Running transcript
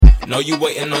Know you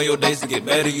waiting on your days to get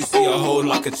better. You see a whole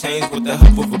lot of change with the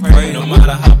help of a prayer. No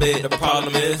matter how big the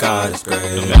problem is, God is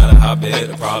great. No matter how big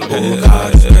the problem is,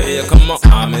 God is great. Yeah, come on,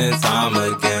 time and time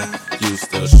again, you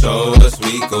still show us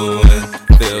we go in.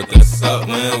 Filled us up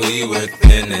when we were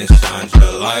thin and shined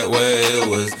your light where it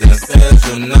was then. Said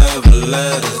you'll never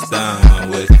let us down.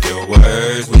 With your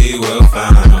words we will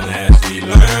find. As we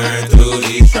learn through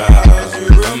these trials, you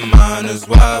remind us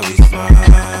why we smile.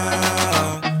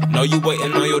 Know you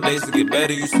waiting on your days to get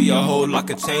better. You see a whole lot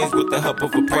of change with the help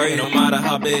of a prayer. No matter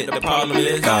how big the problem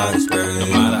is, God is great. No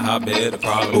matter how big the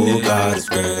problem is, God is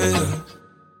great.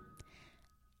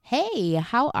 Hey,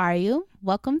 how are you?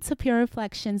 Welcome to Pure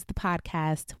Reflections, the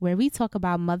podcast, where we talk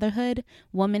about motherhood,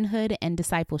 womanhood, and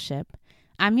discipleship.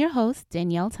 I'm your host,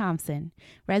 Danielle Thompson,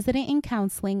 resident in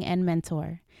counseling and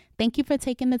mentor. Thank you for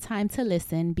taking the time to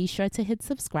listen. Be sure to hit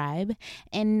subscribe.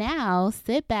 And now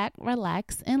sit back,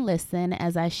 relax, and listen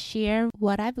as I share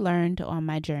what I've learned on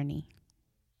my journey.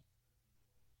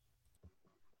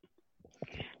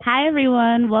 Hi,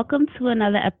 everyone. Welcome to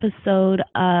another episode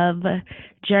of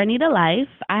Journey to Life.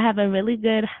 I have a really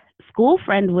good school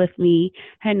friend with me.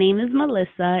 Her name is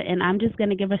Melissa, and I'm just going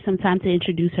to give her some time to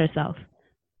introduce herself.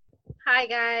 Hi,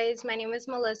 guys. My name is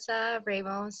Melissa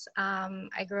Ramos.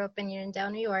 I grew up in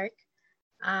Uniondale, New York.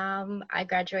 I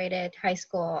graduated high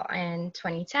school in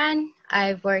 2010.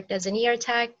 I've worked as an ER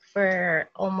tech for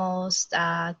almost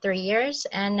 3 years,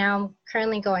 and now I'm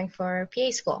currently going for PA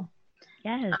school.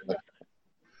 Yes.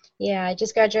 Yeah, I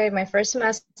just graduated my first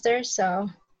semester, so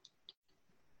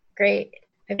great.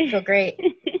 I feel great.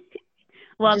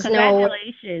 Well,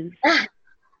 congratulations.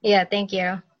 Yeah, thank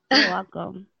you. You're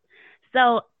welcome.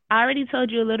 So I already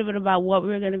told you a little bit about what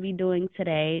we're going to be doing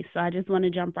today, so I just want to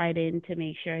jump right in to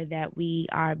make sure that we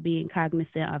are being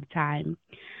cognizant of time.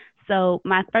 So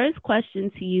my first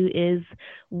question to you is,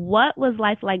 what was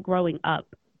life like growing up?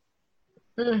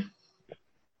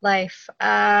 Life.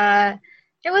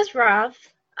 It was rough.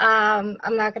 I'm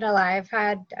not gonna lie.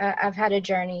 I've had a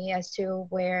journey as to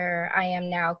where I am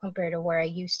now compared to where I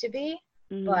used to be.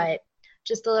 Mm-hmm. But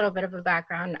just a little bit of a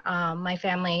background. My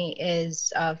family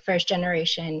is first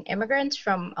generation immigrants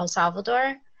from El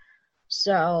Salvador.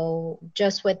 So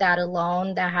just with that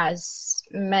alone, that has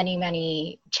many,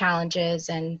 many challenges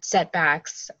and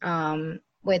setbacks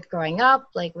with growing up,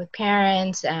 like with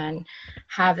parents and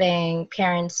having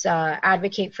parents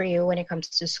advocate for you when it comes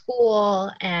to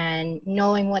school and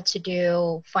knowing what to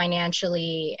do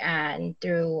financially and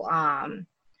through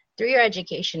your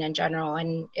education in general.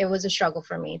 And it was a struggle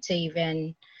for me to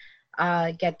even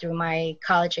get through my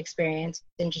college experience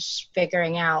and just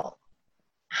figuring out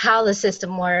how the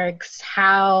system works,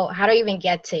 how to even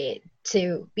get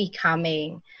to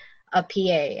becoming a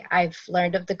PA. I've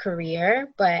learned of the career,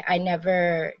 but I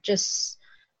never, just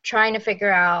trying to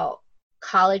figure out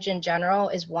college in general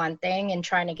is one thing, and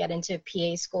trying to get into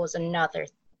PA school is another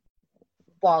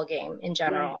ball game in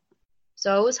general. Right.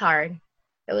 So it was hard.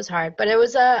 But it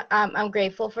was I'm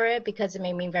grateful for it because it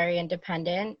made me very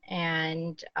independent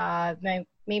and made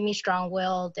me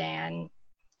strong-willed and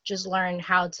just learn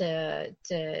how to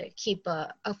keep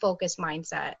a focused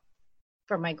mindset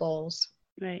for my goals.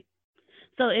 Right.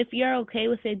 So if you're okay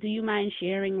with it, do you mind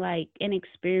sharing like an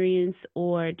experience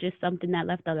or just something that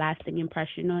left a lasting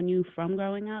impression on you from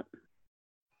growing up?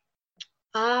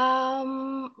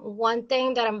 One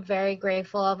thing that I'm very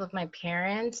grateful of my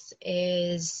parents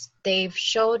is they've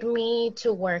showed me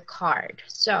to work hard.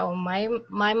 So my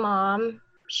mom,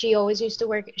 she always used to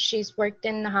work. She's worked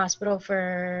in the hospital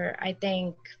for, I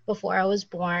think, before I was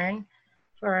born,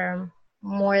 for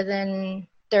more than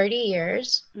 30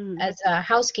 years as a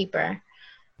housekeeper.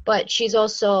 But she's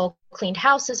also cleaned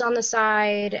houses on the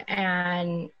side,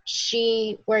 and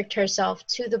she worked herself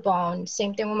to the bone.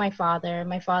 Same thing with my father.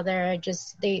 My father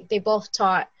they both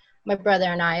taught my brother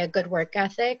and I a good work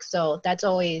ethic. So that's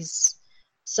always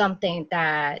something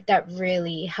that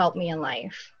really helped me in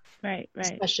life. Right.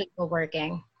 Especially for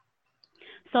working.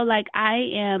 So like I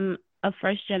am a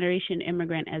first generation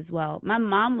immigrant as well. My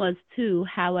mom was too.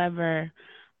 However,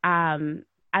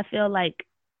 I feel like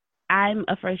I'm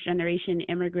a first generation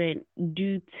immigrant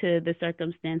due to the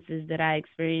circumstances that I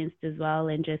experienced as well,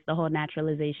 and just the whole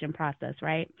naturalization process,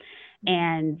 right?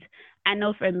 And I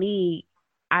know for me,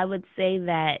 I would say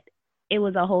that it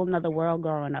was a whole nother world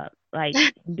growing up, like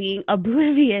being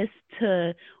oblivious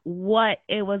to what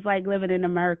it was like living in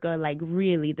America, like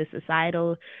really the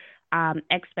societal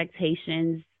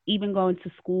expectations, even going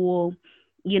to school,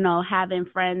 having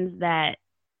friends that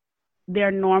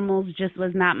their normals just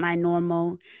was not my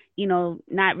normal. You know,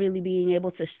 not really being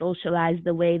able to socialize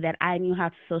the way that I knew how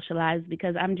to socialize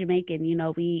because I'm Jamaican. You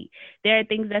know, there are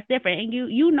things that's different, and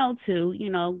you know too. You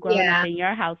know, growing up in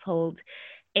your household,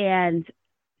 and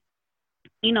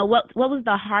you know what was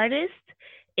the hardest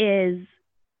is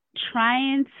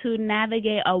trying to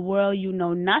navigate a world you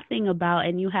know nothing about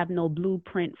and you have no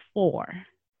blueprint for.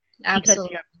 Absolutely.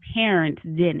 Because your parents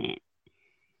didn't.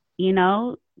 You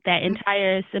know, that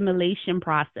entire assimilation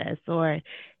process, or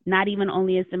not even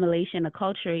only assimilation,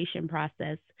 acculturation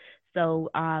process. So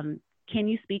can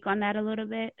you speak on that a little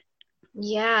bit?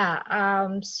 Yeah.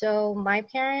 So my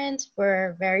parents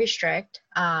were very strict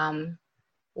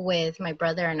with my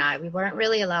brother and I. We weren't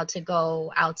really allowed to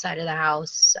go outside of the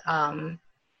house.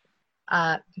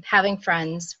 Having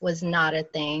friends was not a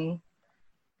thing.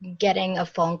 Getting a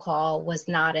phone call was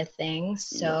not a thing.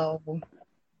 So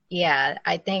yeah,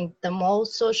 I think the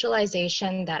most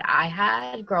socialization that I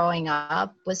had growing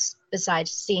up was,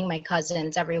 besides seeing my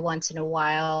cousins every once in a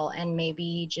while and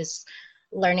maybe just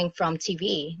learning from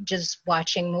TV, just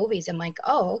watching movies. I'm like,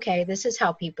 oh, okay, this is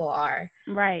how people are.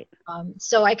 Right.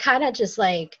 So I kind of just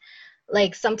like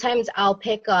sometimes I'll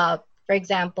pick up, for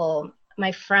example,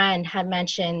 my friend had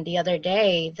mentioned the other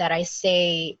day that I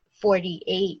say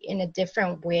 48 in a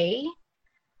different way.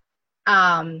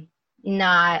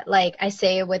 Not like I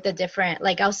say it with a different,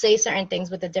 like I'll say certain things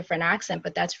with a different accent,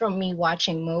 but that's from me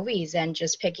watching movies and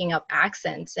just picking up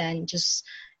accents and just,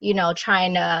 you know,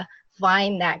 trying to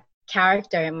find that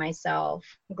character in myself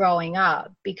growing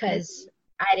up, because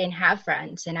I didn't have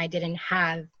friends and I didn't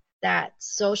have that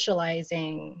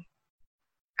socializing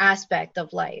aspect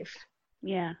of life.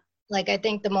 Yeah. Like I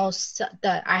think the most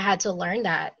that I had to learn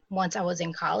that once I was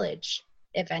in college,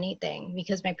 if anything,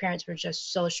 because my parents were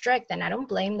just so strict, and I don't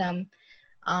blame them.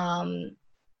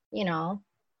 You know,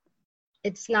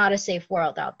 it's not a safe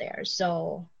world out there.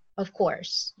 So of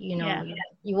course, you know,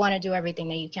 you want to do everything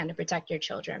that you can to protect your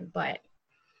children, but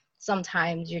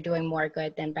sometimes you're doing more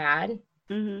good than bad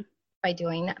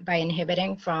by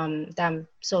inhibiting from them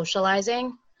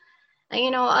socializing, and,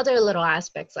 you know, other little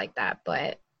aspects like that.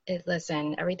 But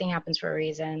listen, everything happens for a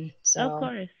reason. So of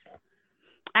course.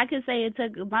 I could say it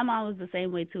took, my mom was the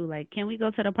same way too. Like, can we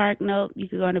go to the park? Nope. You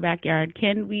could go in the backyard.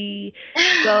 Can we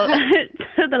go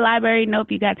to the library?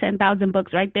 Nope. You got 10,000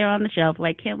 books right there on the shelf.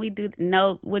 Like, can we do,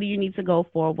 no, what do you need to go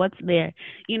for? What's there?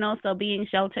 You know, so being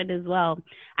sheltered as well.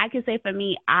 I could say for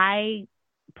me, I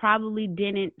probably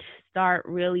didn't start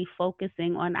really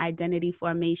focusing on identity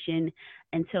formation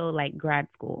until like grad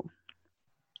school.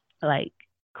 Like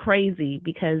crazy,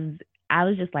 because I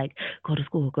was just like, go to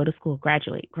school,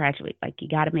 graduate. Like, you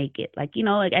got to make it. Like, you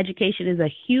know, like education is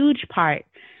a huge part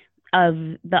of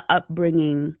the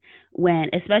upbringing when,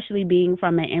 especially being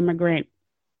from an immigrant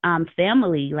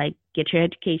family, like, get your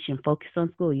education, focus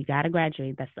on school. You got to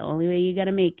graduate. That's the only way you're going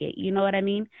to make it. You know what I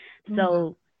mean? Mm-hmm.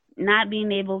 So not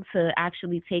being able to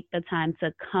actually take the time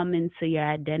to come into your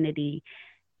identity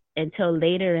until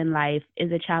later in life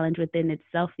is a challenge within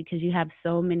itself, because you have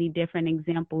so many different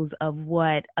examples of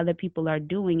what other people are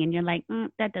doing, and you're like,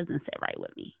 that doesn't sit right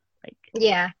with me. Like,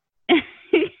 yeah,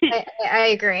 I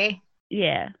agree.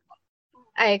 Yeah,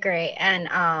 I agree. And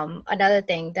another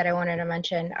thing that I wanted to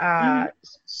mention,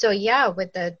 so yeah,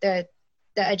 with the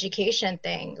education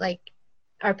thing, like,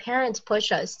 our parents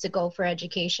push us to go for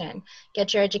education,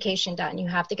 get your education done. You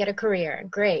have to get a career.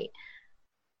 Great.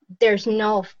 There's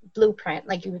no blueprint,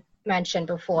 like you mentioned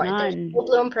before. None. There's no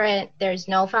blueprint. There's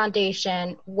no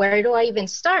foundation. Where do I even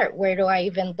start? Where do I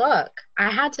even look? I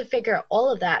had to figure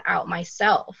all of that out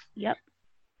myself. Yep.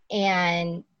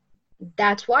 And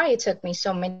that's why it took me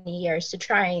so many years to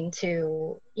trying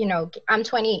to, you know, I'm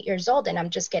 28 years old and I'm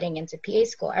just getting into PA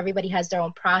school. Everybody has their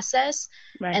own process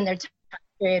and their time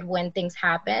period when things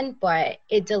happen, but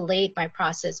it delayed my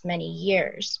process many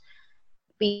years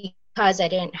because I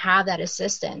didn't have that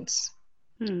assistance.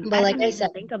 But like I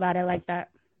said, think about it like that.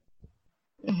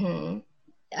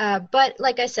 But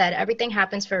like I said, everything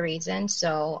happens for a reason.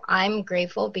 So I'm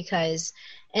grateful because,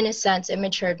 in a sense, it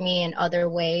matured me in other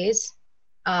ways.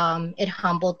 It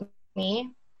humbled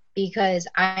me because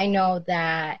I know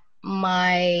that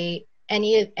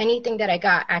anything that I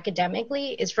got academically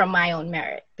is from my own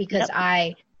merit, because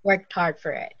I worked hard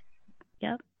for it.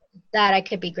 Yep. That I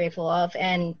could be grateful of.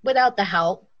 And without the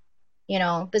help, you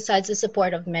know, besides the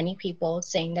support of many people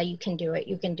saying that you can do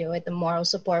it, the moral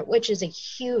support, which is a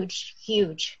huge,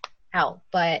 huge help.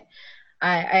 But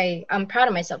I'm proud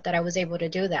of myself that I was able to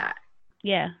do that.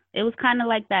 Yeah, it was kind of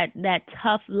like that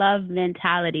tough love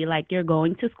mentality. Like, you're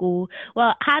going to school.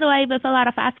 Well, how do I even fill out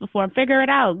a FAFSA form? Figure it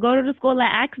out. Go to the school and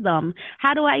ask them.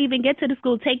 How do I even get to the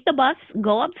school? Take the bus,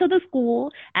 go up to the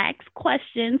school, ask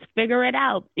questions, figure it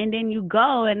out, and then you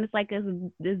go, and it's like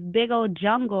this big old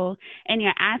jungle, and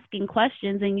you're asking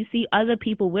questions, and you see other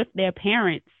people with their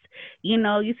parents.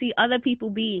 You see other people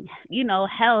being,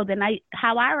 held. And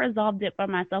how I resolved it for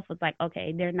myself was like,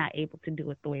 okay, they're not able to do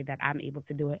it the way that I'm able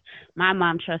to do it. My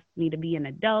mom trusts me to be an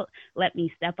adult. Let me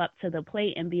step up to the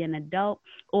plate and be an adult.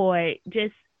 Or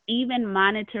just even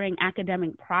monitoring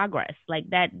academic progress. Like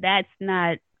that's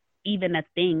not even a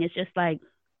thing. It's just like,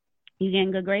 you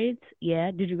getting good grades?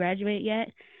 Yeah. Did you graduate yet?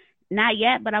 Not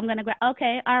yet, but I'm going to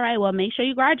okay. All right. Well, make sure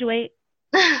you graduate.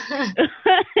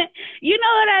 You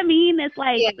know what I mean? It's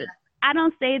like, yeah. I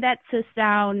don't say that to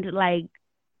sound like,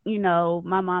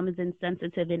 my mom is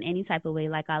insensitive in any type of way.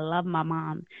 Like, I love my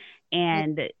mom,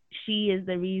 and she is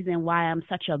the reason why I'm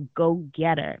such a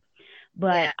go-getter.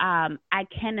 But I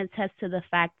can attest to the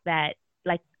fact that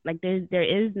like there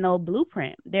is no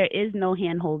blueprint. There is no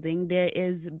hand-holding. There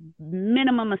is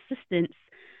minimum assistance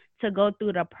to go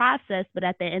through the process, but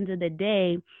at the end of the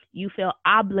day, you feel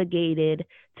obligated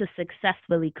to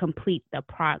successfully complete the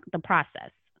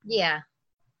process. Yeah.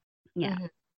 Yeah. Mm-hmm.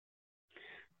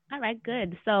 All right,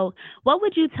 good. So what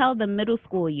would you tell the middle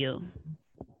school you?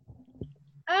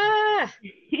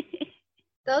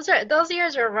 Those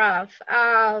years were rough.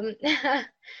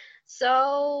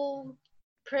 So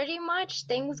pretty much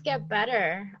things get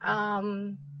better.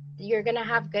 You're going to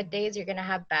have good days, you're going to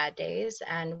have bad days.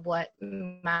 And what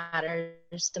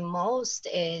matters the most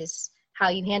is how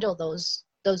you handle those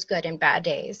good and bad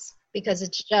days. Because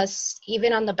it's just,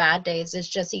 even on the bad days, it's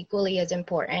just equally as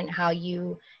important how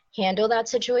you handle that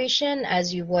situation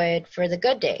as you would for the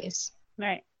good days.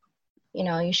 Right.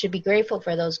 You should be grateful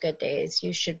for those good days.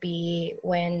 You should be,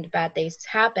 when bad days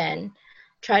happen,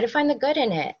 try to find the good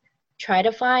in it. Try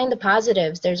to find the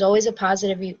positives. There's always a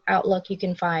positive outlook you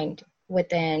can find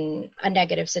within a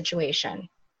negative situation.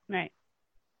 Right.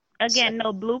 Again,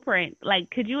 no blueprint.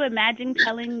 Like, could you imagine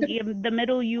telling the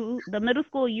middle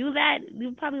school you that?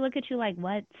 You'd probably look at you like,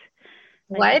 what?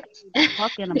 Like, what are you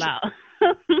talking about?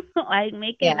 Like,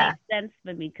 make it make sense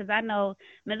for me. Because I know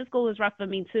middle school was rough for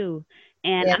me too.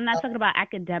 And I'm not talking about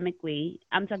academically.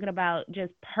 I'm talking about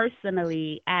just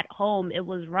personally at home. It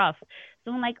was rough.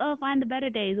 So I'm like, oh, find the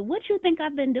better days. What you think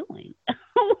I've been doing?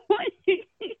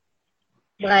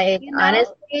 Like,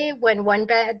 honestly, when one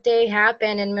bad day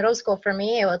happened in middle school for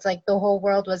me, it was like the whole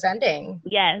world was ending.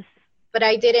 Yes. But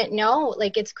I didn't know.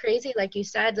 Like, it's crazy. Like you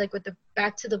said, like with the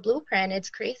back to the blueprint, it's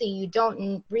crazy. You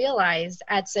don't realize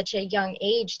at such a young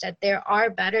age that there are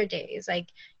better days. Like,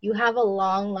 you have a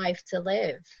long life to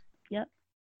live. Yep.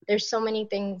 There's so many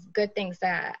good things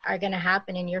that are going to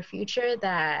happen in your future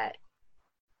that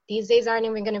these days aren't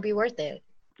even going to be worth it.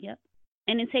 Yep.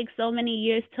 And it takes so many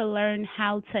years to learn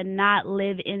how to not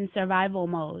live in survival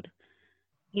mode,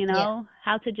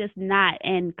 how to just not,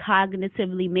 and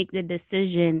cognitively make the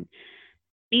decision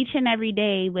each and every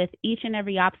day with each and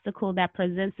every obstacle that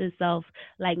presents itself.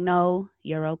 Like, no,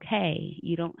 you're okay.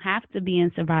 You don't have to be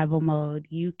in survival mode.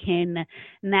 You can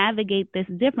navigate this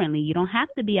differently. You don't have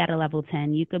to be at a level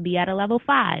 10. You could be at a level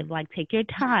 5. Like, take your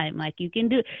time. Like, you can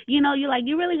do, you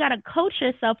really got to coach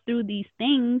yourself through these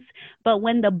things. But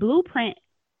when the blueprint,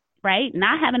 right,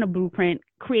 not having a blueprint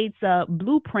creates a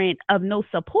blueprint of no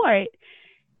support,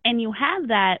 and you have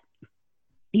that,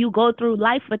 you go through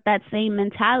life with that same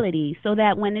mentality, so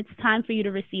that when it's time for you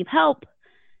to receive help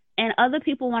and other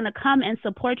people want to come and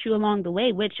support you along the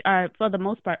way, which are, for the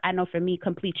most part, I know for me,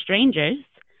 complete strangers.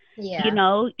 Yeah.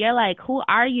 You're like, who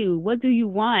are you? What do you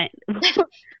want?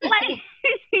 Like,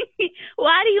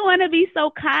 why do you want to be so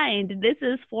kind? This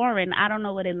is foreign. I don't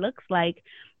know what it looks like.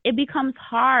 It becomes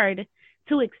hard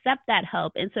to accept that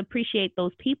help and to appreciate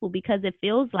those people, because it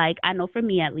feels like, I know for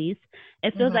me at least,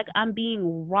 it feels like I'm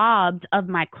being robbed of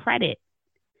my credit,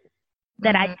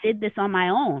 that I did this on my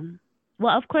own.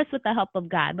 Well, of course, with the help of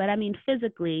God, but I mean,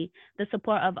 physically, the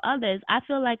support of others, I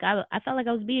felt like I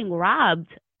was being robbed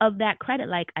of that credit.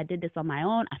 Like, I did this on my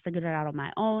own. I figured it out on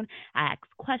my own. I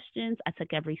asked questions. I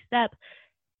took every step.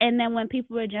 And then when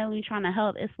people are genuinely trying to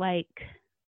help, it's like,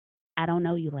 I don't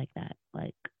know you like that.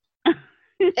 Like,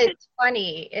 It's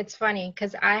funny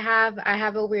because I have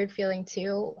a weird feeling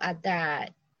too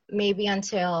that maybe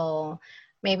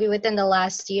within the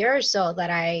last year or so that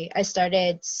I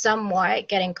started somewhat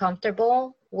getting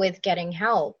comfortable with getting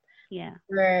help. Yeah.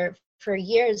 For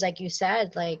years, like you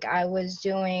said, like I was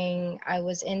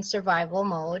in survival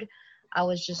mode. I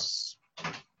was just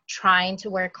trying to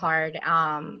work hard.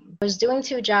 I was doing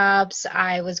 2 jobs.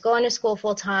 I was going to school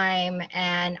full time,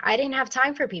 and I didn't have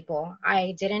time for people.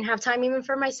 I didn't have time even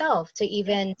for myself to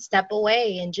even step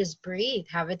away and just breathe,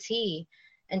 have a tea,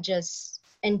 and just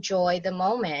enjoy the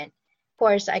moment. Of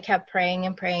course, I kept praying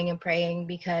and praying and praying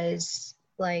because,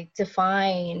 like, to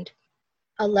find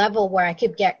a level where I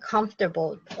could get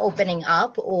comfortable opening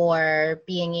up or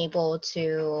being able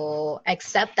to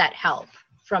accept that help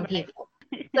from people.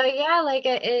 So yeah, like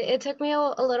it took me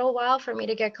a little while for me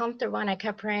to get comfortable, and I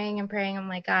kept praying and praying. I'm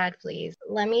like, God, please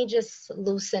let me just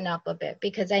loosen up a bit,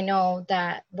 because I know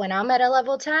that when I'm at a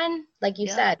level 10, like you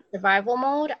said, survival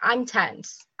mode, I'm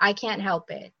tense. I can't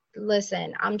help it.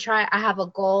 Listen, I have a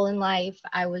goal in life.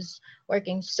 I was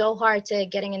working so hard to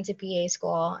getting into PA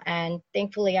school, and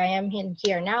thankfully I am in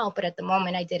here now, but at the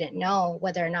moment I didn't know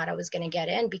whether or not I was going to get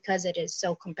in, because it is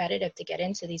so competitive to get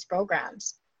into these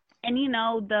programs. And you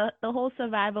know, the whole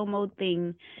survival mode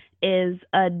thing is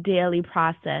a daily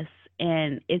process,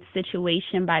 and it's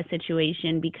situation by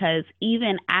situation, because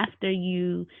even after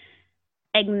you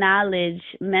acknowledge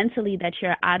mentally that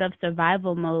you're out of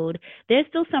survival mode, there's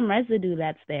still some residue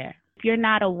that's there. If you're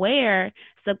not aware,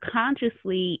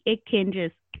 subconsciously, it can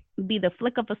just be the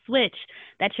flick of a switch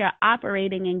that you're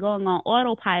operating and going on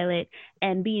autopilot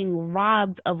and being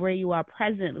robbed of where you are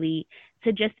presently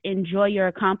to just enjoy your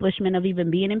accomplishment of even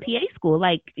being in PA school.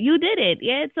 Like, you did it.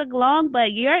 Yeah, it took long,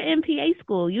 but you're in PA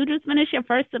school. You just finished your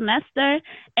first semester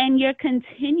and you're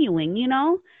continuing, you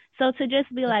know? So to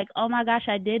just be like, oh my gosh,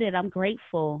 I did it. I'm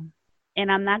grateful.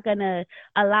 And I'm not going to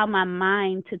allow my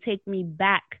mind to take me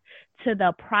back to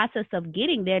the process of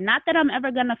getting there. Not that I'm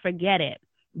ever going to forget it,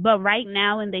 but right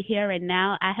now, in the here and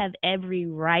now, I have every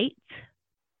right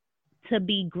to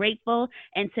be grateful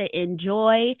and to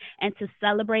enjoy and to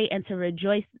celebrate and to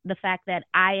rejoice the fact that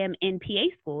I am in PA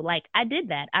school. Like, I did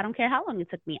that. I don't care how long it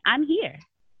took me. I'm here.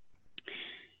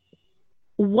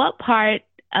 What part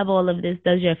of all of this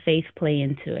does your faith play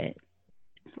into it?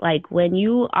 Like, when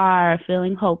you are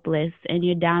feeling hopeless and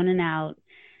you're down and out,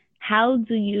 how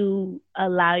do you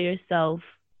allow yourself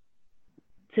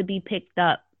to be picked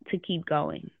up to keep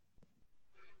going?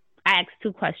 I asked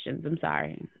 2 questions. I'm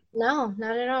sorry. No,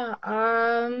 not at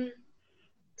all.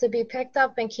 To be picked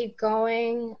up and keep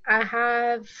going, I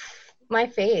have my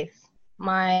faith.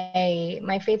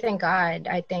 My faith in God.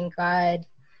 I think God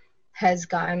has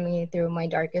gotten me through my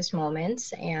darkest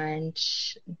moments and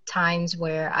times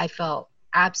where I felt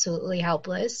absolutely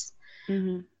helpless.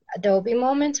 Mm-hmm. There will be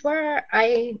moments where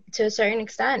to a certain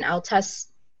extent, I'll test,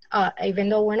 even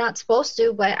though we're not supposed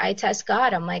to, but I test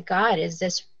God. I'm like, God, is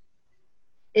this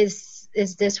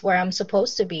where I'm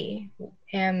supposed to be?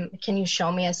 And can you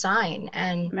show me a sign?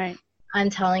 And right. I'm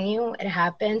telling you, it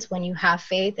happens when you have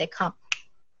faith. It comes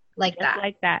like just that.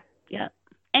 Like that. Yeah.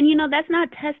 And you know, that's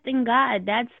not testing God.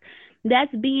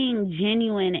 That's being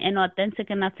genuine and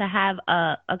authentic enough to have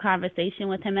a conversation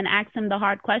with him and ask him the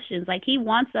hard questions. Like, he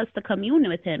wants us to commune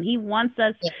with him. He wants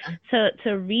us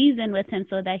to reason with him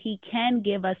so that he can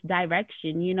give us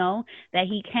direction, you know, that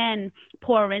he can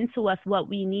pour into us what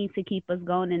we need to keep us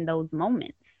going in those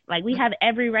moments. Like, we have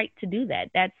every right to do that.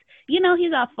 That's, you know,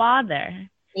 he's our father.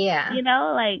 Yeah. You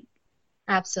know, like.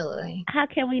 Absolutely. How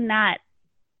can we not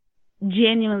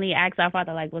genuinely ask our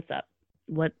father, like, what's up?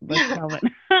 What's going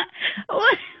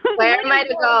Where am I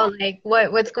to go? Like,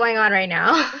 what's going on right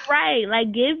now? Right.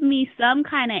 Like, give me some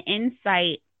kind of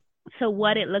insight to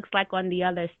what it looks like on the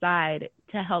other side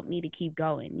to help me to keep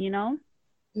going, you know?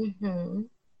 Mm-hmm.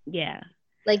 Yeah.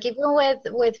 Like, even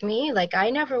with me, like, I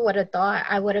never would have thought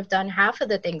I would have done half of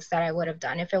the things that I would have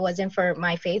done if it wasn't for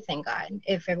my faith in God,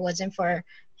 if it wasn't for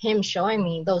him showing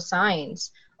me those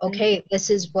signs. Okay, mm-hmm. This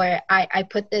is where I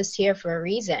put this here for a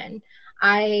reason.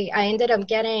 I ended up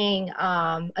getting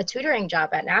a tutoring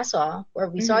job at Nassau, where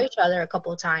we saw each other a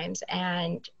couple of times,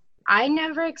 and I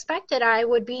never expected I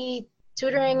would be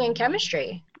tutoring in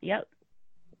chemistry. Yep.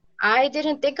 I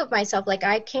didn't think of myself, like,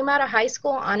 I came out of high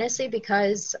school, honestly,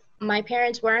 because my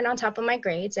parents weren't on top of my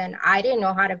grades, and I didn't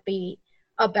know how to be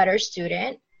a better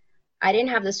student. I didn't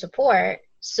have the support,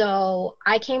 so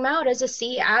I came out as a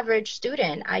C average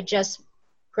student. I just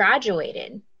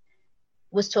graduated.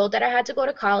 Was told that I had to go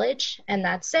to college, and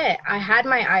that's it. I had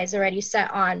my eyes already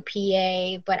set on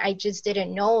PA, but I just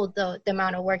didn't know the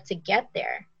amount of work to get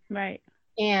there. Right.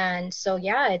 And so,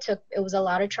 yeah, it was a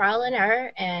lot of trial and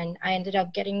error, and I ended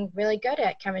up getting really good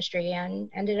at chemistry and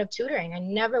ended up tutoring. I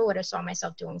never would have saw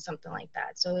myself doing something like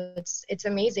that. So it's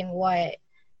amazing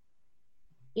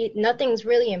nothing's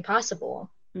really impossible.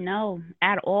 No,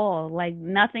 at all. Like,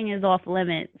 nothing is off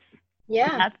limits.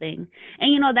 Yeah. Nothing.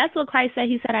 And that's what Christ said.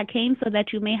 He said, I came so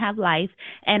that you may have life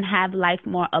and have life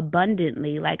more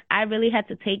abundantly. Like, I really had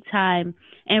to take time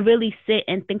and really sit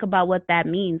and think about what that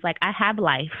means. Like, I have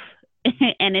life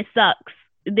and it sucks.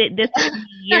 This was me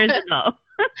years ago.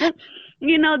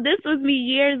 This was me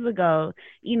years ago.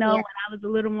 When I was a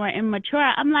little more immature,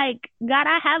 I'm like, God,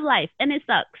 I have life and it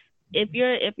sucks. If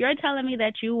you're telling me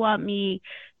that you want me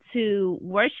to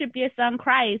worship your son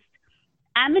Christ,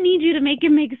 I'm going to need you to make it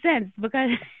make sense, because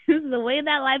the way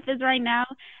that life is right now,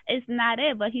 it's not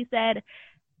it. But he said,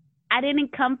 I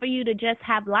didn't come for you to just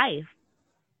have life.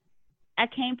 I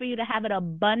came for you to have it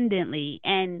abundantly,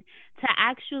 and to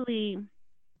actually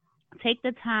take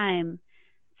the time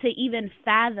to even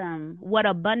fathom what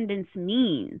abundance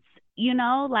means.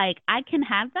 Like, I can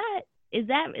have that. Is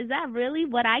that really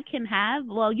what I can have?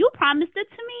 Well, you promised it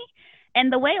to me.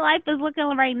 And the way life is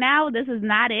looking right now, this is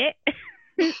not it.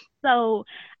 So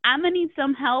I'm going to need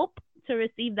some help to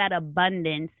receive that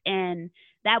abundance. And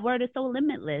that word is so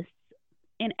limitless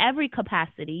in every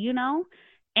capacity,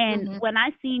 And when I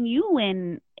seen you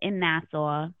in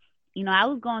Nassau, I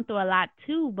was going through a lot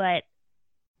too, but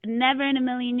never in a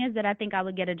million years did I think I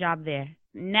would get a job there.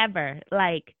 Never.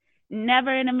 Like,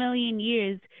 never in a million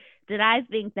years did I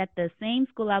think that the same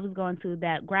school I was going to,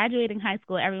 that graduating high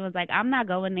school, everyone's like, I'm not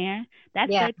going there.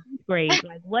 That's 13th grade.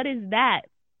 Like, what is that?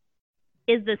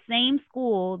 Is the same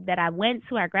school that I went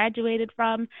to, I graduated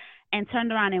from, and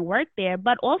turned around and worked there,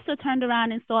 but also turned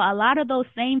around and saw a lot of those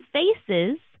same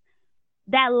faces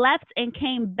that left and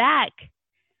came back.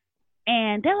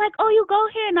 And they're like, oh, you go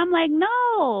here? And I'm like,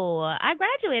 no, I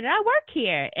graduated. I work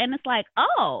here. And it's like,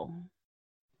 oh,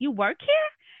 you work here?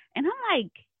 And I'm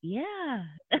like, yeah.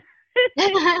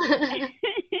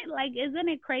 Like, isn't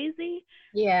it crazy?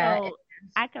 Yeah. So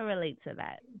I can relate to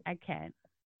that. I can.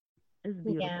 It's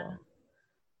beautiful. Yeah.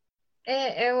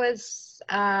 It was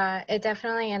it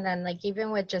definitely, and then like even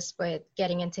with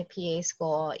getting into PA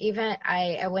school, even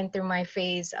I went through my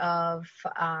phase of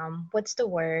what's the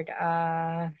word,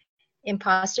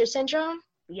 imposter syndrome.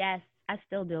 Yes, I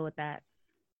still deal with that.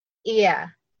 Yeah.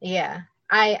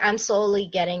 I'm slowly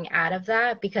getting out of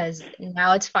that, because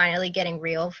now it's finally getting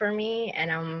real for me,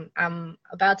 and I'm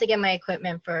about to get my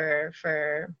equipment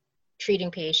for treating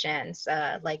patients,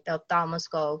 like the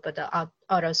ophthalmoscope or the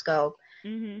otoscope.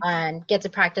 And get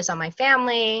to practice on my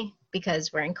family,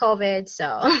 because we're in COVID.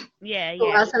 So yeah.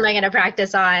 Who else am I going to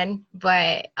practice on?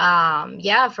 But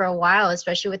for a while,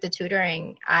 especially with the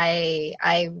tutoring,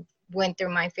 I went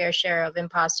through my fair share of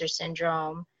imposter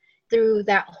syndrome. Through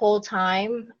that whole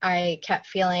time, I kept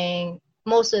feeling,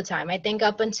 most of the time, I think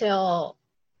up until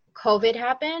COVID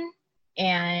happened,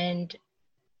 and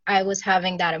I was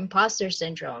having that imposter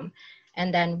syndrome.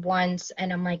 And then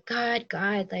and I'm like, God,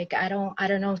 like, I don't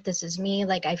know if this is me.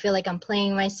 Like, I feel like I'm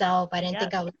playing myself. I didn't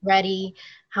think I was ready.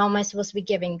 How am I supposed to be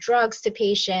giving drugs to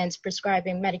patients,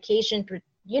 prescribing medication?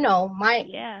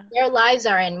 Their lives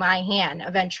are in my hand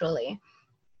eventually.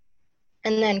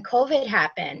 And then COVID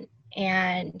happened,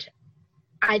 and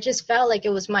I just felt like it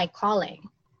was my calling.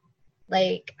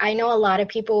 Like, I know a lot of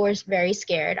people were very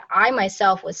scared. I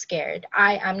myself was scared.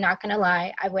 I'm not going to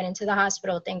lie. I went into the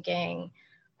hospital thinking,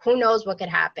 who knows what could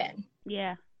happen?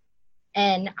 Yeah.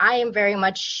 And I am very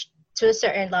much, to a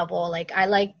certain level, like, I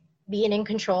like being in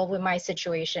control with my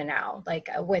situation now, like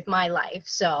with my life.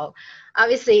 So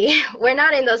obviously we're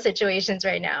not in those situations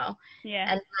right now.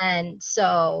 Yeah. And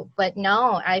so, but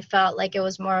no, I felt like it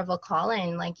was more of a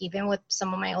calling. Like, even with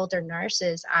some of my older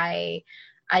nurses, I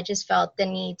just felt the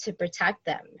need to protect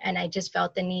them. And I just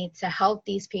felt the need to help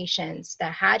these patients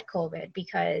that had COVID,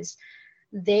 because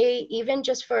they, even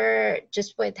just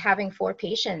with having 4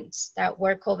 patients that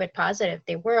were COVID positive,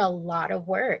 they were a lot of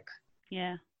work.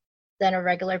 Yeah. Than a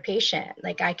regular patient.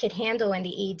 Like, I could handle in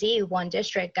the ED, one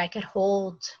district, I could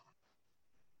hold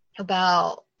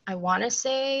about, I want to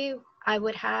say I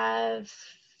would have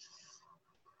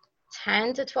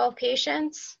 10 to 12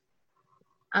 patients.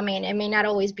 I mean, it may not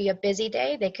always be a busy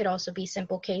day. They could also be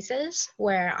simple cases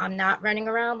where I'm not running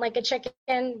around like a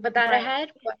chicken without a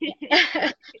head.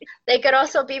 But they could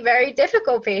also be very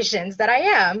difficult patients that I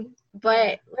am.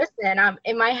 But listen, I'm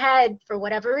in my head, for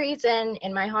whatever reason,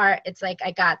 in my heart, it's like,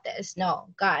 I got this. No,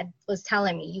 God was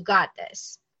telling me, you got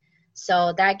this.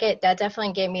 So that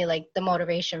definitely gave me like the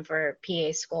motivation for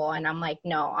PA school. And I'm like,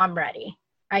 no, I'm ready.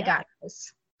 I got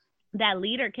this. That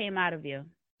leader came out of you.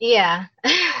 Yeah.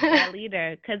 That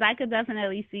leader, because I could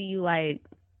definitely see you like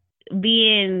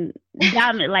being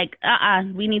dominant, like,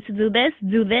 we need to do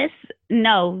this.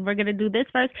 No, we're going to do this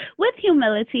first, with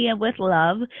humility and with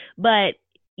love. But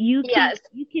you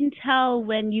can tell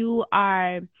when you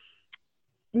are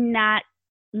not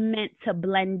meant to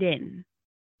blend in.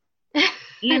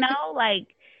 You know, like,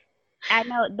 I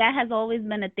know that has always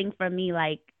been a thing for me.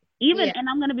 Like, even, Yeah. and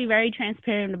I'm going to be very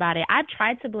transparent about it. I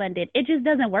tried to blend in. It just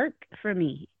doesn't work for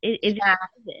me. It just Yeah.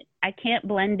 doesn't. I can't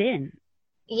blend in.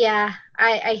 Yeah,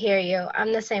 I hear you.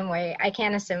 I'm the same way. I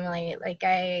can't assimilate. Like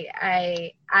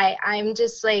I'm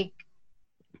just like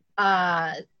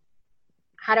uh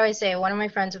how do I say it? One of my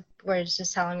friends was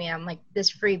just telling me I'm like this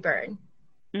free bird.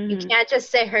 You Mm-hmm. can't just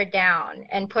sit her down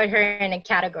and put her in a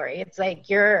category. It's like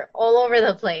you're all over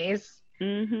the place.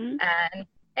 Mm-hmm. And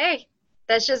hey,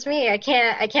 that's just me. I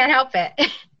can't help it.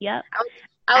 Yep.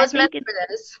 I I was meant think it's for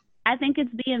this. I think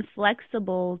it's being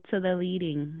flexible to the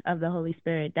leading of the Holy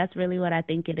Spirit. That's really what I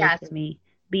think it is Yes. for me.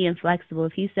 Being flexible.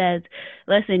 If he says,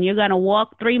 listen, you're going to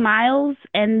walk 3 miles,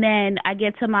 and then I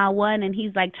get to mile 1 and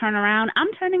he's like, turn around,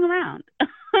 I'm turning around.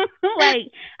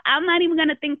 Like, I'm not even going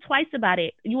to think twice about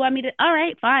it. You want me to, all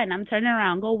right, fine, I'm turning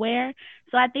around. Go where?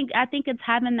 So I think it's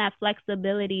having that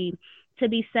flexibility to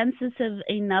be sensitive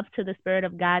enough to the Spirit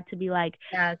of God to be like,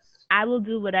 Yes. I will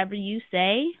do whatever you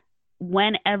say,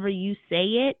 whenever you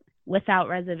say it, without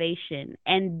reservation.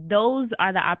 And those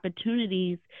are the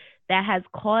opportunities that has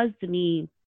caused me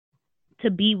to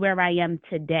be where I am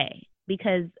today,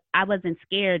 because I wasn't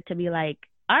scared to be like,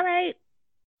 all right,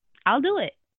 I'll do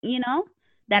it. You know,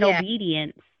 that Yeah.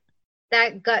 obedience.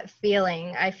 That gut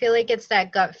feeling. I feel like it's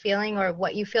that gut feeling or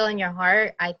what you feel in your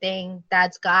heart. I think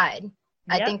that's God.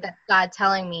 I Yep. think that's God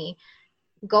telling me,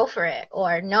 go for it,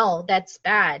 or no, that's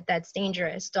bad. That's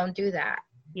dangerous. Don't do that.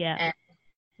 Yeah. And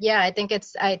yeah, I think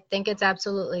it's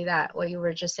absolutely that, what you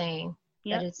were just saying, that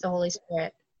Yep. it's the Holy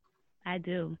Spirit. I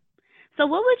do. So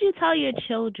what would you tell your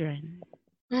children?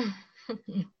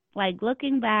 Like,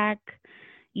 looking back,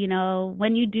 you know,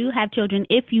 when you do have children,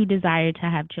 if you desire to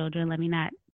have children, let me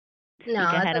not speak No,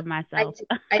 ahead of myself.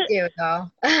 I do though.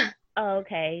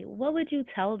 Okay. What would you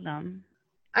tell them?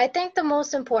 I think the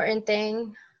most important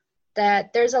thing,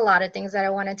 that there's a lot of things that I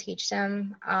want to teach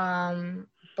them.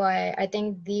 But I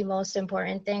think the most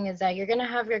important thing is that you're going to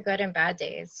have your good and bad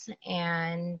days.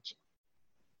 And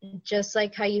just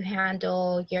like how you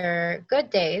handle your good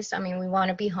days, I mean, we want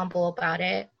to be humble about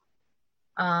it.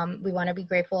 We want to be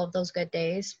grateful of those good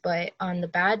days. But on the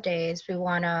bad days, we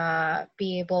want to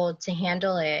be able to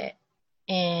handle it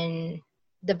in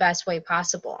the best way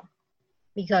possible.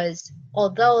 Because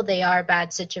although they are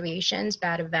bad situations,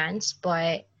 bad events,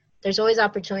 but there's always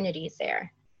opportunities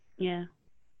there. Yeah.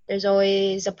 There's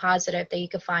always a positive that you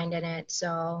could find in it.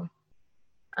 So,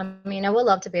 I mean, I would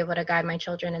love to be able to guide my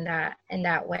children in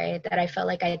that way that I felt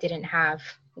like I didn't have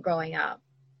growing up.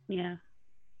 Yeah.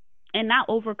 And not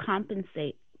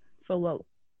overcompensate for what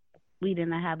we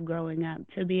didn't have growing up,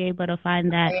 to be able to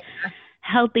find that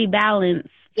healthy balance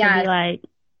to be like,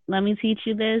 let me teach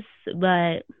you this,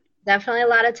 but definitely a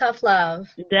lot of tough love.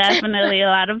 Definitely a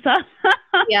lot of tough.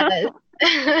 Yes.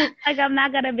 Like, I'm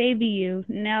not gonna baby you.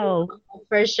 No.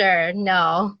 For sure.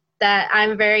 No. That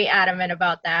I'm very adamant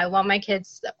about that. I want my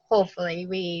kids, hopefully,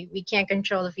 we can't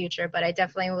control the future, but I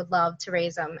definitely would love to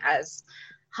raise them as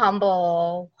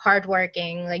humble,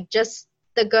 hardworking, like just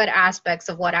the good aspects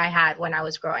of what I had when I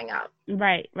was growing up.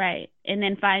 Right. And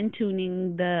then fine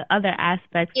tuning the other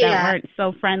aspects that weren't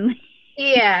so friendly.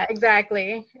 Yeah,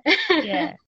 exactly.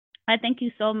 Yeah. I thank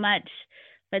you so much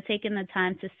for taking the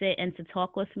time to sit and to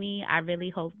talk with me. I really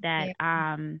hope that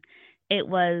it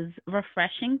was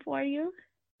refreshing for you.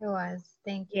 It was.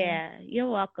 Thank you. Yeah, you're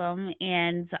welcome.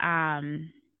 And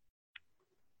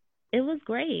it was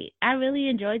great. I really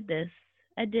enjoyed this.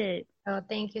 I did. Oh,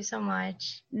 thank you so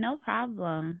much. No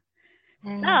problem.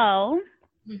 And, so,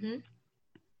 do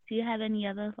you have any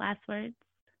other last words?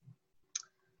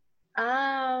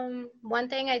 One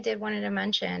thing I did wanted to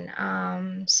mention.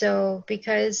 So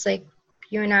because like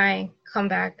you and I come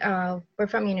back, we're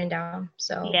from Uniondale,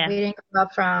 so we didn't come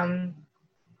up from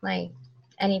like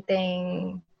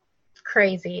anything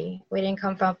crazy. We didn't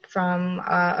come up from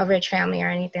a rich family or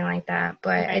anything like that.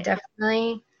 But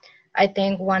I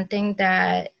think one thing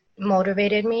that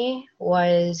motivated me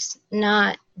was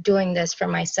not doing this for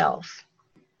myself.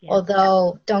 Yeah.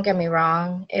 Although, don't get me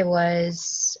wrong, it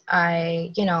was,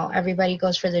 everybody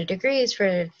goes for their degrees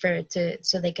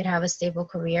so they could have a stable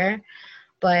career.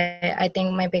 But I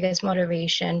think my biggest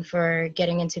motivation for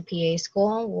getting into PA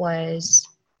school was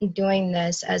doing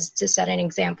this as to set an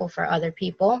example for other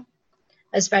people,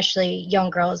 especially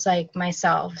young girls like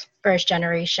myself, first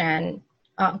generation,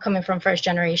 coming from first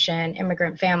generation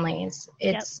immigrant families.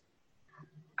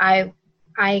 I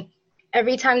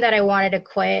every time that I wanted to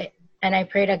quit, and I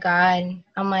pray to God,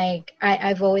 I'm like,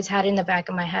 I've always had in the back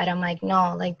of my head, I'm like,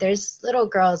 no, like there's little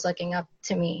girls looking up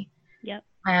to me. Yep.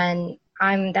 And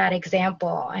I'm that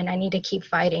example, and I need to keep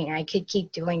fighting. I could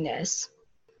keep doing this.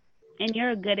 And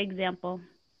you're a good example.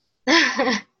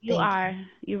 You Thank are.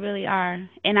 You really are.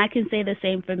 And I can say the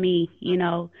same for me. You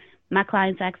know, my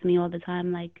clients ask me all the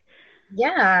time, like,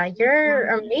 Yeah,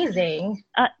 you're amazing.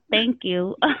 Thank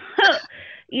you.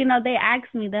 You know, they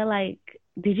ask me, they're like,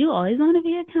 did you always want to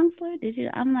be a counselor? Did you?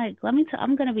 I'm like,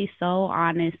 I'm going to be so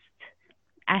honest.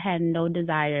 I had no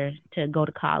desire to go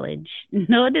to college,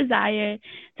 no desire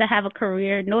to have a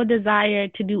career, no desire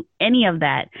to do any of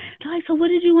that. They're like, so what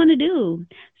did you want to do?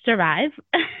 Survive.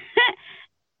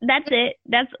 That's it.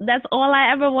 That's all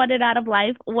I ever wanted out of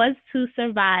life, was to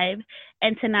survive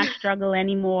and to not struggle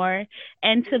anymore,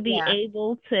 and to be Yeah.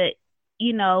 able to,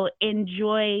 you know,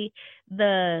 enjoy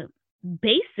the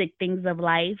basic things of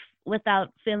life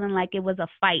without feeling like it was a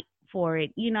fight for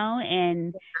it, you know?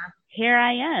 And here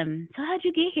I am. So how'd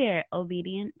you get here?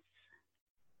 Obedience.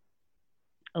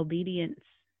 Obedience.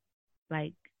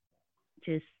 Like,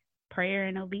 just prayer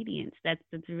and obedience. That's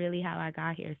really how I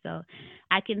got here. So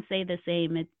I can say the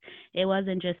same. It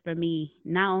wasn't just for me,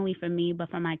 not only for me, but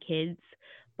for my kids,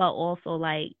 but also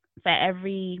like for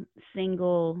every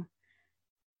single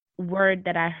word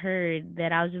that I heard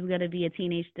that I was just gonna be a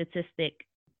teenage statistic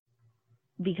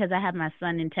because I have my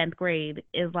son in 10th grade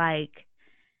is like,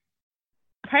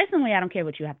 personally, I don't care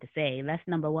what you have to say. That's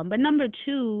number one. But number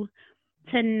two,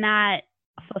 to not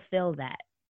fulfill that,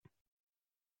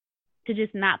 to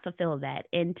just not fulfill that,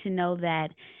 and to know that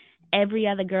every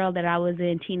other girl that I was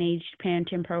in teenage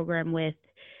parenting program with,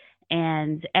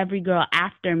 and every girl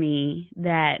after me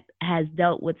that has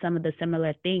dealt with some of the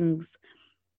similar things,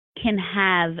 can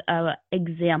have a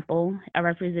example, a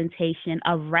representation,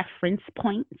 a reference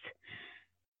point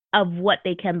of what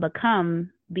they can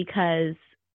become, because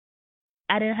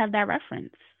I didn't have that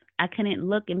reference. I couldn't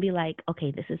look and be like,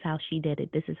 okay, this is how she did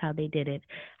it. This is how they did it.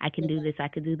 I can do this. I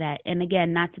could do that. And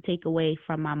again, not to take away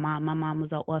from my mom. My mom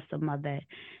was an awesome mother.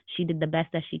 She did the best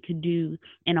that she could do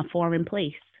in a foreign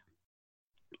place.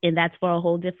 And that's for a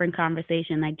whole different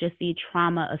conversation. Like, just the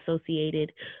trauma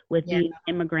associated with being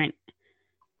an immigrant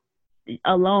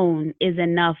alone is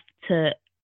enough to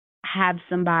have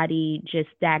somebody just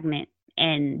stagnant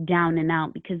and down and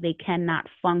out because they cannot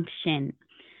function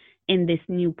in this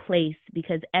new place,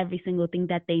 because every single thing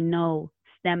that they know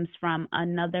stems from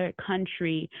another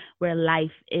country where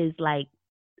life is like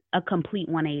a complete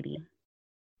 180.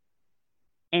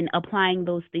 And applying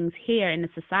those things here in a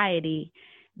society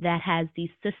that has these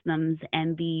systems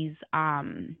and these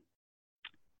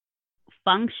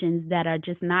functions that are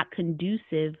just not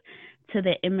conducive to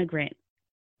the immigrant.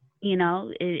 You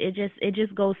know, it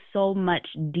just goes so much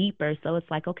deeper. So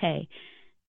it's like, okay,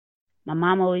 my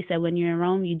mom always said, when you're in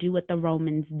Rome, you do what the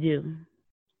Romans do.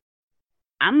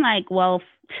 I'm like, well,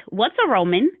 what's a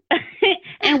Roman?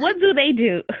 And what do they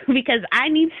do? Because I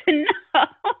need to know.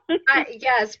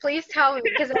 Yes, please tell me,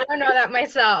 because I don't know that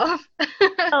myself.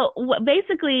 So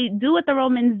basically, do what the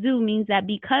Romans do means that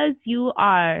because you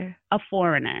are a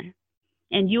foreigner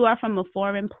and you are from a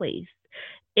foreign place,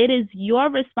 it is your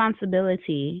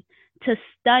responsibility to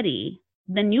study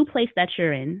the new place that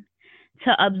you're in,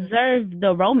 to observe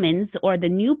the Romans or the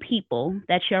new people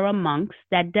that you're amongst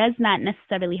that does not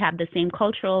necessarily have the same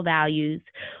cultural values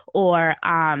or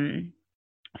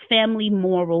family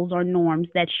morals or norms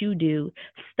that you do.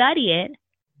 Study it,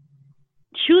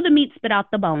 chew the meat, spit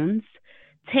out the bones,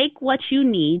 take what you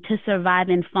need to survive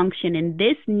and function in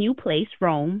this new place,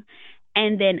 Rome,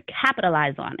 and then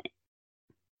capitalize on it.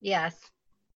 Yes.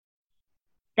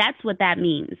 That's what that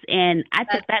means. And I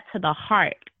took that to the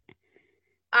heart.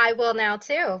 I will now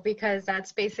too, because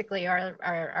that's basically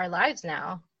our lives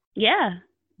now. Yeah.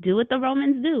 Do what the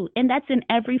Romans do. And that's in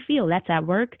every field. That's at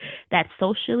work, that's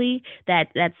socially,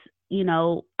 that's, you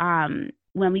know,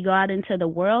 when we go out into the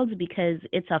world, because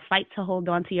it's a fight to hold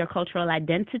on to your cultural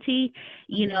identity,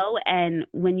 you know, and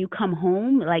when you come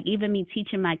home, like even me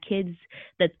teaching my kids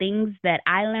the things that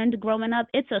I learned growing up,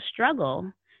 it's a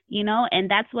struggle. You know, and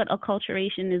that's what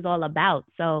acculturation is all about.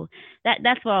 So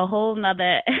that's for a whole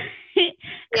nother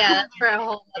that's for a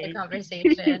whole other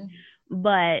conversation.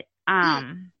 But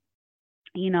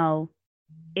you know,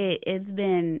 it's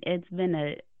been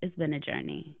a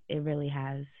journey. It really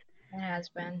has. It has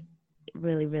been. It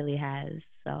really, really has.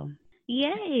 So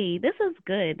yay, this is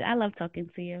good. I love talking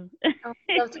to you. I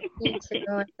love talking to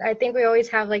you. I think we always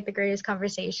have like the greatest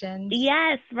conversations.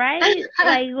 Yes, right?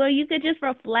 Like, well, you could just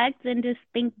reflect and just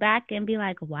think back and be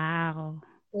like, wow.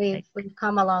 We've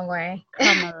come a long way.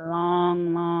 Come a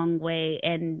long, long way.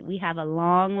 And we have a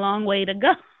long, long way to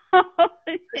go.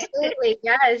 Absolutely.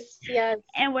 Yes.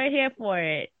 And we're here for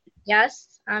it.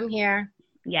 Yes, I'm here.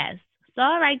 Yes. So,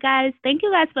 all right, guys, thank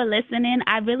you guys for listening.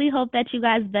 I really hope that you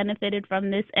guys benefited from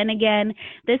this. And again,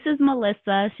 this is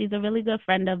Melissa. She's a really good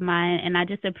friend of mine, and I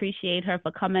just appreciate her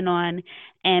for coming on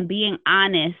and being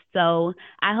honest. So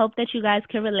I hope that you guys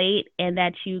can relate and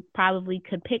that you probably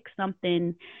could pick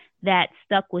something that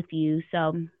stuck with you.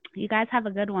 So you guys have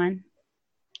a good one.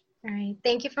 All right.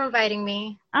 Thank you for inviting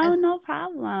me. Oh, no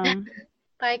problem.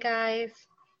 Bye, guys.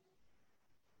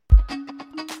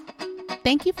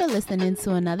 Thank you for listening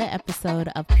to another episode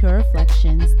of Pure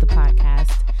Reflections, the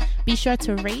podcast. Be sure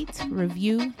to rate,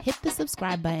 review, hit the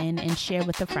subscribe button, and share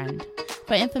with a friend.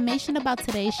 For information about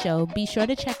today's show, be sure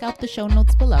to check out the show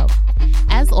notes below.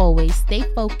 As always, stay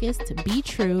focused, be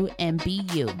true, and be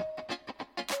you.